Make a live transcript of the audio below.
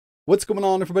What's going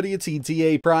on, everybody? It's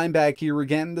ETAPRIME back here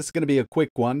again. This is going to be a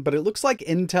quick one, but it looks like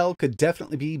Intel could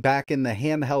definitely be back in the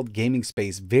handheld gaming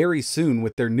space very soon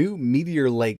with their new Meteor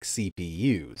Lake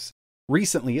CPUs.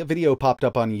 Recently, a video popped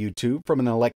up on YouTube from an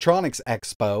electronics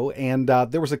expo, and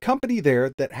there was a company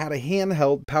there that had a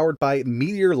handheld powered by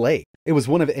Meteor Lake. It was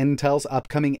one of Intel's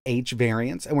upcoming H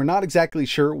variants, and we're not exactly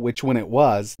sure which one it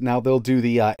was. Now, they'll do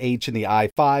the H in the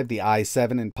i5, the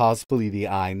i7, and possibly the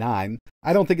i9.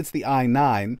 I don't think it's the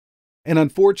i9. And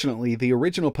unfortunately, the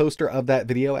original poster of that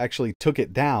video actually took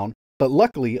it down, but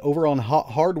luckily over on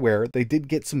Hot Hardware, they did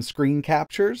get some screen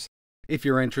captures. If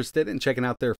you're interested in checking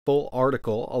out their full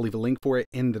article, I'll leave a link for it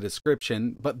in the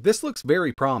description, but this looks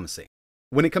very promising.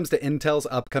 When it comes to Intel's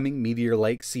upcoming Meteor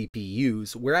Lake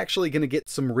CPUs, we're actually going to get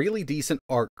some really decent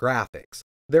art graphics.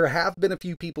 There have been a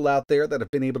few people out there that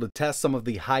have been able to test some of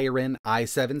the higher-end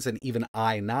i7s and even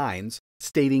i9s,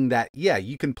 stating that, yeah,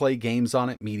 you can play games on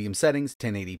it, medium settings,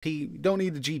 1080p, you don't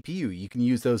need the GPU, you can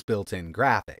use those built-in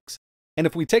graphics. And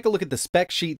if we take a look at the spec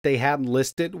sheet they had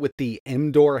listed with the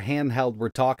Emdoor handheld we're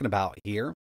talking about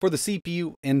here, for the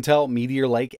CPU, Intel Meteor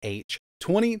Lake H,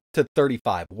 20 to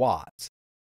 35 watts.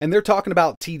 And they're talking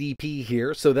about TDP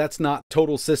here, so that's not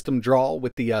total system draw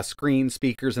with the screen,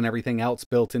 speakers, and everything else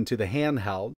built into the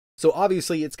handheld. So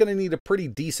obviously it's going to need a pretty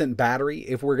decent battery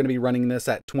if we're going to be running this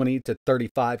at 20 to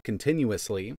 35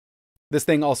 continuously. This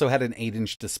thing also had an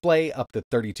 8-inch display, up to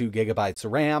 32 gigabytes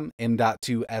of RAM,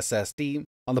 M.2 SSD.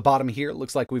 On the bottom here, it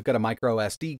looks like we've got a micro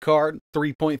SD card,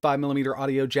 3.5mm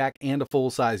audio jack, and a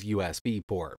full-size USB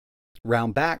port.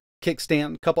 Round back,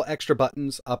 kickstand, couple extra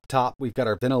buttons. Up top, we've got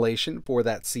our ventilation for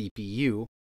that CPU.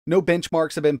 No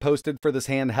benchmarks have been posted for this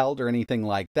handheld or anything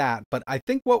like that, but I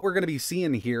think what we're going to be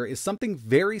seeing here is something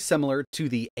very similar to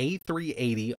the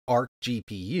A380 Arc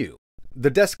GPU. The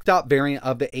desktop variant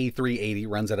of the A380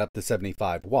 runs at up to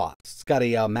 75 watts. It's got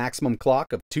a maximum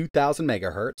clock of 2000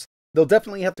 megahertz. They'll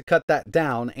definitely have to cut that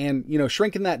down, and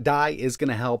shrinking that die is going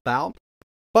to help out.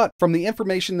 But from the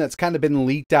information that's kind of been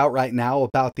leaked out right now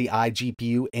about the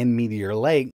iGPU in Meteor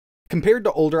Lake, compared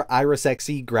to older Iris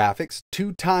Xe graphics,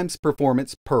 2 times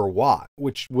performance per watt,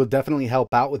 which will definitely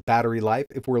help out with battery life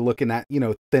if we're looking at,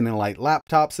 thin and light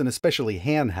laptops and especially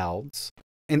handhelds.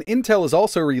 And Intel has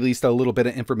also released a little bit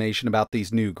of information about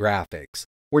these new graphics.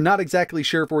 We're not exactly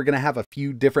sure if we're going to have a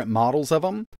few different models of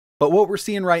them, but what we're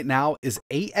seeing right now is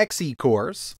 8 Xe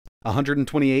cores,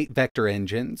 128 vector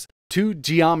engines, 2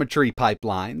 geometry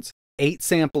pipelines, 8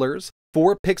 samplers,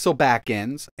 4 pixel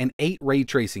backends, and 8 ray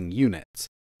tracing units.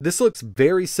 This looks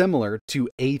very similar to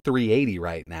A380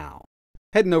 right now.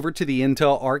 Heading over to the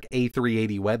Intel Arc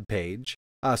A380 webpage,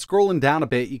 scrolling down a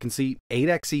bit, you can see 8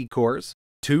 Xe cores,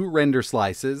 2 render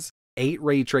slices, 8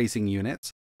 ray tracing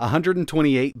units,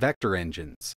 128 vector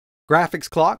engines. Graphics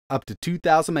clock up to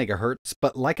 2000 megahertz,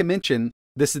 but like I mentioned,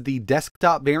 this is the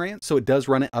desktop variant, so it does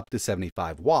run it up to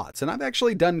 75 watts. And I've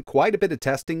actually done quite a bit of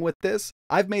testing with this.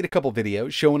 I've made a couple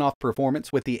videos showing off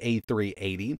performance with the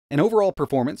A380, and overall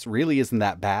performance really isn't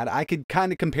that bad. I could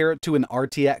kind of compare it to an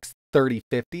RTX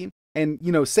 3050. And,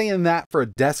 saying that for a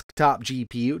desktop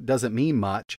GPU doesn't mean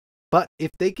much. But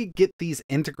if they could get these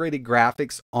integrated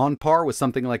graphics on par with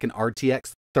something like an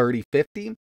RTX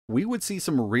 3050, we would see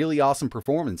some really awesome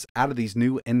performance out of these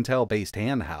new Intel-based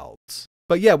handhelds.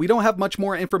 But yeah, we don't have much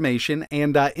more information,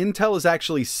 and Intel is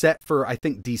actually set for, I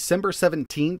think, December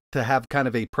 17th to have kind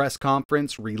of a press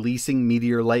conference releasing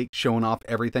Meteor Lake, showing off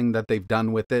everything that they've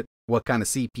done with it, what kind of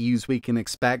CPUs we can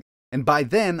expect. And by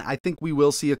then, I think we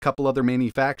will see a couple other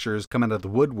manufacturers come out of the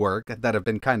woodwork that have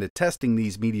been kind of testing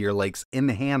these Meteor Lakes in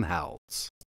the handhelds.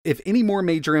 If any more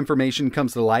major information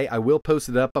comes to light, I will post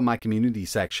it up on my community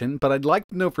section, but I'd like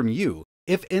to know from you,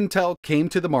 if Intel came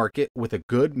to the market with a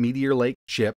good Meteor Lake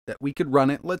chip that we could run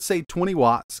it, let's say 20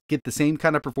 watts, get the same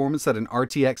kind of performance that an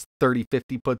RTX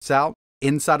 3050 puts out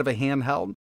inside of a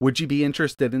handheld, would you be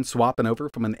interested in swapping over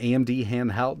from an AMD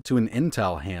handheld to an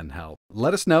Intel handheld?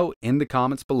 Let us know in the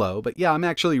comments below. But yeah, I'm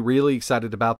actually really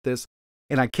excited about this,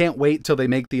 and I can't wait till they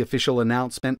make the official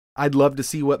announcement. I'd love to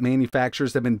see what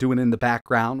manufacturers have been doing in the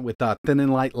background with thin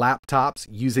and light laptops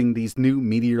using these new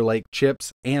Meteor Lake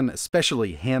chips and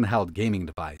especially handheld gaming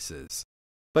devices.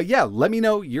 But yeah, let me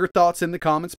know your thoughts in the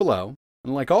comments below.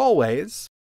 And like always,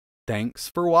 thanks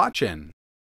for watching.